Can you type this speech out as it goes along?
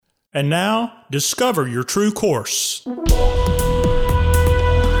And now, discover your true course.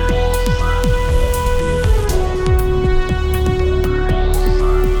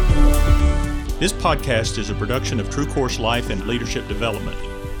 This podcast is a production of True Course Life and Leadership Development.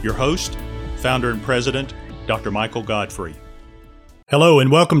 Your host, founder and president, Dr. Michael Godfrey. Hello and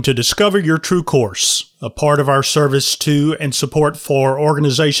welcome to Discover Your True Course, a part of our service to and support for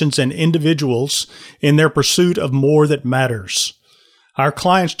organizations and individuals in their pursuit of more that matters. Our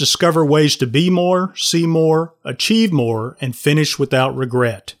clients discover ways to be more, see more, achieve more, and finish without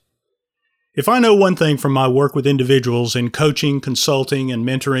regret. If I know one thing from my work with individuals in coaching, consulting, and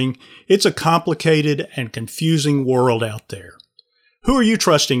mentoring, it's a complicated and confusing world out there. Who are you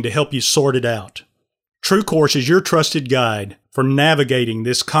trusting to help you sort it out? True Course is your trusted guide for navigating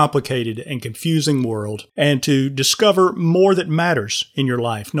this complicated and confusing world and to discover more that matters in your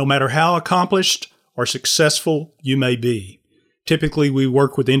life, no matter how accomplished or successful you may be. Typically, we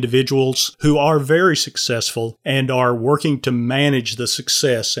work with individuals who are very successful and are working to manage the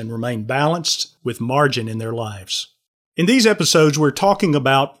success and remain balanced with margin in their lives. In these episodes, we're talking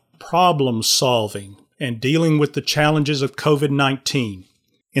about problem solving and dealing with the challenges of COVID-19.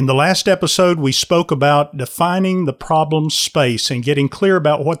 In the last episode, we spoke about defining the problem space and getting clear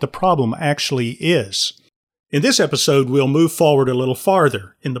about what the problem actually is. In this episode, we'll move forward a little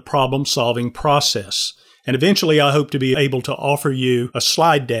farther in the problem-solving process. And eventually, I hope to be able to offer you a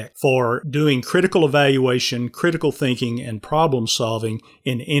slide deck for doing critical evaluation, critical thinking, and problem solving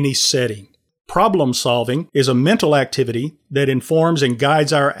in any setting. Problem solving is a mental activity that informs and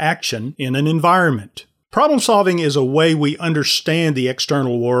guides our action in an environment. Problem solving is a way we understand the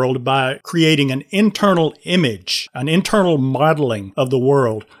external world by creating an internal image, an internal modeling of the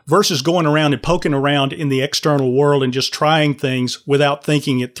world, versus going around and poking around in the external world and just trying things without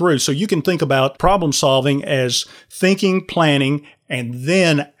thinking it through. So you can think about problem solving as thinking, planning, and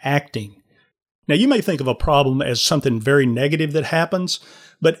then acting. Now, you may think of a problem as something very negative that happens,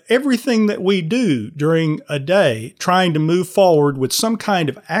 but everything that we do during a day trying to move forward with some kind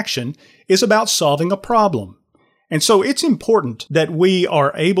of action is about solving a problem. And so it's important that we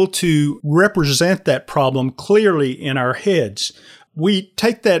are able to represent that problem clearly in our heads. We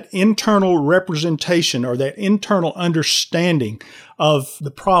take that internal representation or that internal understanding of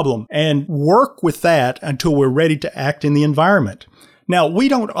the problem and work with that until we're ready to act in the environment. Now, we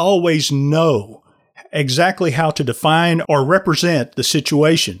don't always know exactly how to define or represent the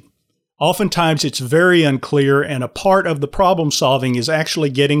situation. Oftentimes, it's very unclear, and a part of the problem solving is actually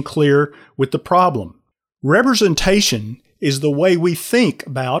getting clear with the problem. Representation is the way we think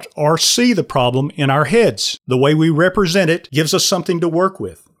about or see the problem in our heads. The way we represent it gives us something to work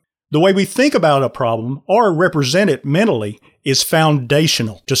with. The way we think about a problem or represent it mentally is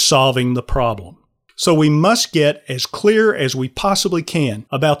foundational to solving the problem. So we must get as clear as we possibly can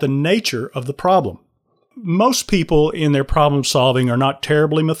about the nature of the problem. Most people in their problem solving are not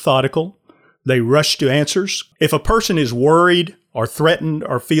terribly methodical. They rush to answers. If a person is worried or threatened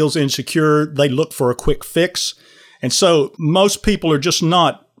or feels insecure, they look for a quick fix. And so most people are just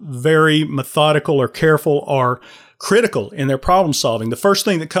not very methodical or careful or critical in their problem solving. The first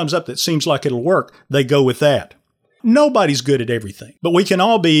thing that comes up that seems like it'll work, they go with that. Nobody's good at everything, but we can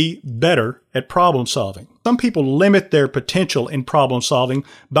all be better at problem solving. Some people limit their potential in problem solving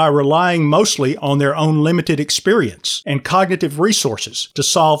by relying mostly on their own limited experience and cognitive resources to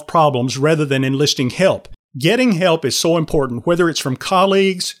solve problems rather than enlisting help. Getting help is so important, whether it's from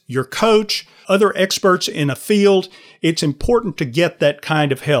colleagues, your coach, other experts in a field. It's important to get that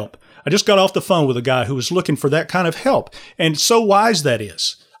kind of help. I just got off the phone with a guy who was looking for that kind of help, and so wise that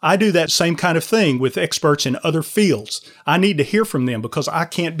is. I do that same kind of thing with experts in other fields. I need to hear from them because I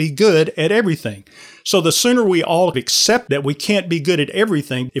can't be good at everything. So the sooner we all accept that we can't be good at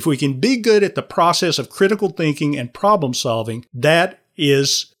everything, if we can be good at the process of critical thinking and problem solving, that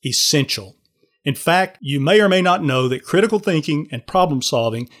is essential. In fact, you may or may not know that critical thinking and problem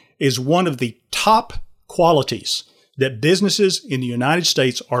solving is one of the top qualities that businesses in the United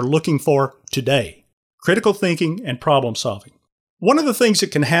States are looking for today. Critical thinking and problem solving. One of the things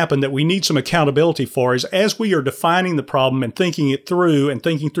that can happen that we need some accountability for is as we are defining the problem and thinking it through and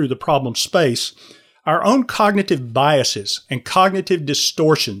thinking through the problem space, our own cognitive biases and cognitive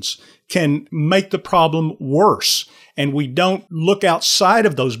distortions can make the problem worse. And we don't look outside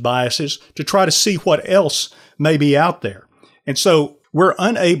of those biases to try to see what else may be out there. And so we're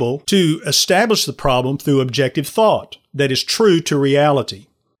unable to establish the problem through objective thought that is true to reality.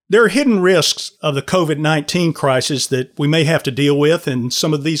 There are hidden risks of the COVID-19 crisis that we may have to deal with, and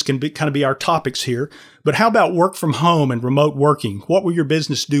some of these can be our topics here. But how about work from home and remote working? What will your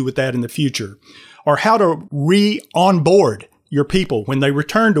business do with that in the future? Or how to re-onboard your people when they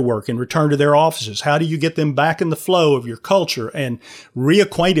return to work and return to their offices? How do you get them back in the flow of your culture and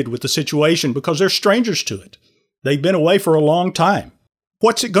reacquainted with the situation because they're strangers to it? They've been away for a long time.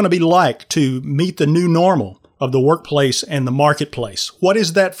 What's it going to be like to meet the new normal of the workplace and the marketplace? What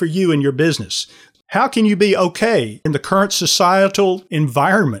is that for you and your business? How can you be okay in the current societal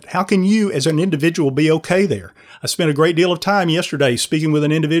environment? How can you as an individual be okay there? I spent a great deal of time yesterday speaking with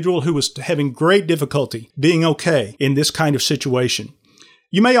an individual who was having great difficulty being okay in this kind of situation.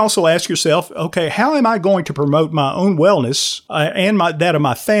 You may also ask yourself, okay, how am I going to promote my own wellness and that of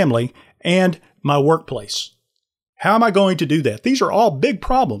my family and my workplace? How am I going to do that? These are all big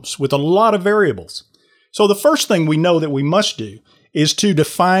problems with a lot of variables. So the first thing we know that we must do is to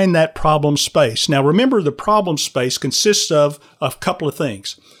define that problem space. Now remember, the problem space consists of a couple of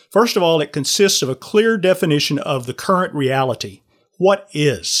things. First of all, it consists of a clear definition of the current reality. What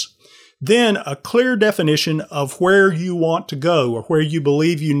is? Then a clear definition of where you want to go or where you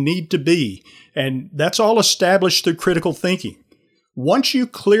believe you need to be. And that's all established through critical thinking. Once you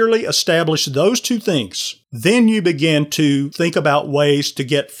clearly establish those two things, then you begin to think about ways to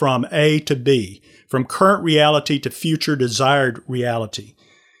get from A to B, from current reality to future desired reality.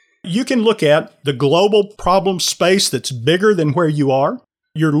 You can look at the global problem space that's bigger than where you are.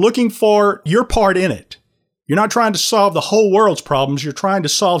 You're looking for your part in it. You're not trying to solve the whole world's problems. You're trying to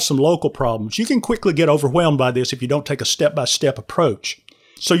solve some local problems. You can quickly get overwhelmed by this if you don't take a step-by-step approach.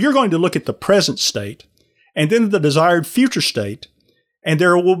 So you're going to look at the present state and then the desired future state, and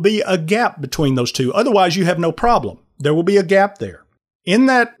there will be a gap between those two. Otherwise, you have no problem. There will be a gap there. In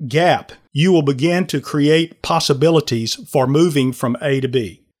that gap, you will begin to create possibilities for moving from A to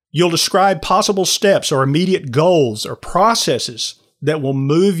B. You'll describe possible steps or immediate goals or processes that will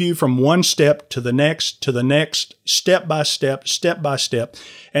move you from one step to the next, step by step.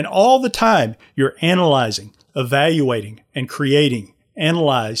 And all the time, you're analyzing, evaluating, and creating.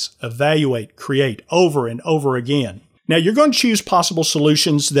 Analyze, evaluate, create over and over again. Now, you're going to choose possible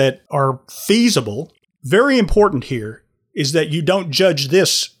solutions that are feasible. Very important here is that you don't judge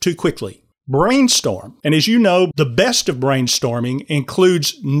this too quickly. Brainstorm. And as you know, the best of brainstorming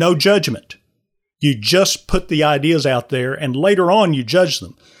includes no judgment. You just put the ideas out there and later on you judge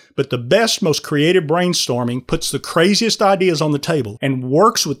them. But the best, most creative brainstorming puts the craziest ideas on the table and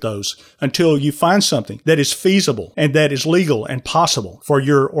works with those until you find something that is feasible and that is legal and possible for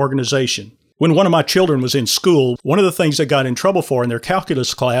your organization. When one of my children was in school, one of the things they got in trouble for in their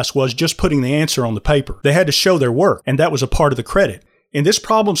calculus class was just putting the answer on the paper. They had to show their work, and that was a part of the credit. In this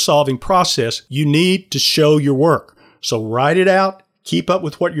problem-solving process, you need to show your work. So write it out. Keep up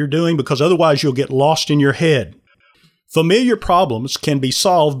with what you're doing because otherwise you'll get lost in your head. Familiar problems can be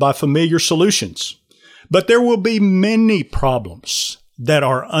solved by familiar solutions, but there will be many problems that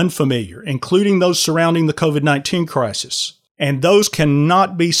are unfamiliar, including those surrounding the COVID-19 crisis, and those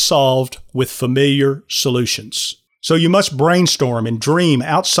cannot be solved with familiar solutions. So you must brainstorm and dream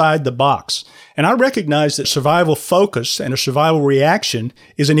outside the box. And I recognize that survival focus and a survival reaction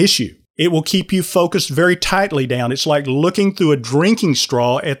is an issue. It will keep you focused very tightly down. It's like looking through a drinking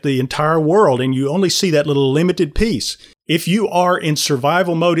straw at the entire world, and you only see that little limited piece. If you are in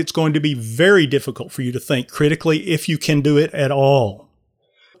survival mode, it's going to be very difficult for you to think critically if you can do it at all.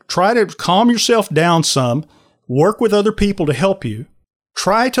 Try to calm yourself down some. Work with other people to help you.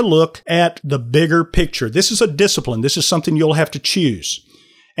 Try to look at the bigger picture. This is a discipline. This is something you'll have to choose.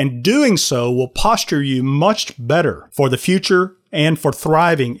 And doing so will posture you much better for the future and for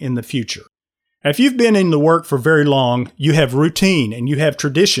thriving in the future. Now, if you've been in the work for very long, you have routine and you have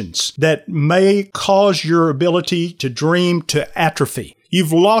traditions that may cause your ability to dream to atrophy.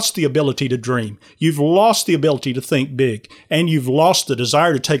 You've lost the ability to dream. You've lost the ability to think big, and you've lost the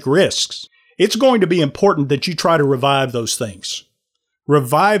desire to take risks. It's going to be important that you try to revive those things.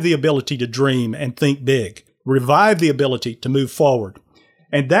 Revive the ability to dream and think big. Revive the ability to move forward.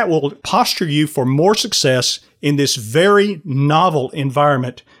 And that will posture you for more success in this very novel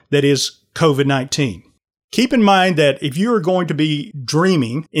environment that is COVID-19. Keep in mind that if you are going to be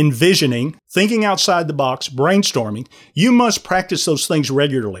dreaming, envisioning, thinking outside the box, brainstorming, you must practice those things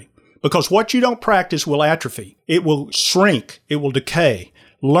regularly. Because what you don't practice will atrophy. It will shrink. It will decay.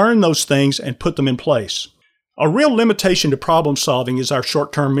 Learn those things and put them in place. A real limitation to problem solving is our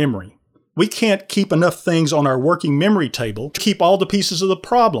short-term memory. We can't keep enough things on our working memory table to keep all the pieces of the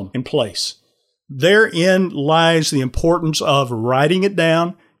problem in place. Therein lies the importance of writing it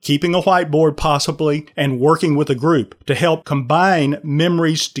down, keeping a whiteboard possibly, and working with a group to help combine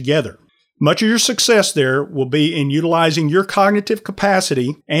memories together. Much of your success there will be in utilizing your cognitive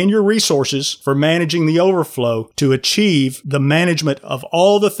capacity and your resources for managing the overflow to achieve the management of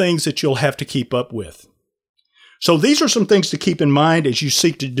all the things that you'll have to keep up with. So these are some things to keep in mind as you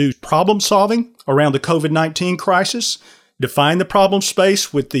seek to do problem solving around the COVID-19 crisis. Define the problem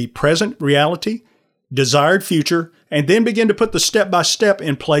space with the present reality, desired future, and then begin to put the step-by-step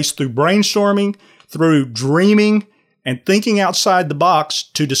in place through brainstorming, through dreaming, and thinking outside the box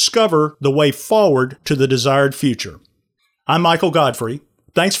to discover the way forward to the desired future. I'm Michael Godfrey.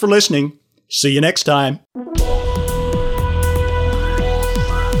 Thanks for listening. See you next time.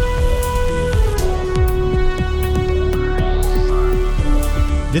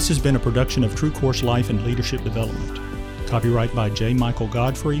 This has been a production of True Course Life and Leadership Development. Copyright by J. Michael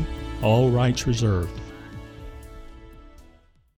Godfrey. All rights reserved.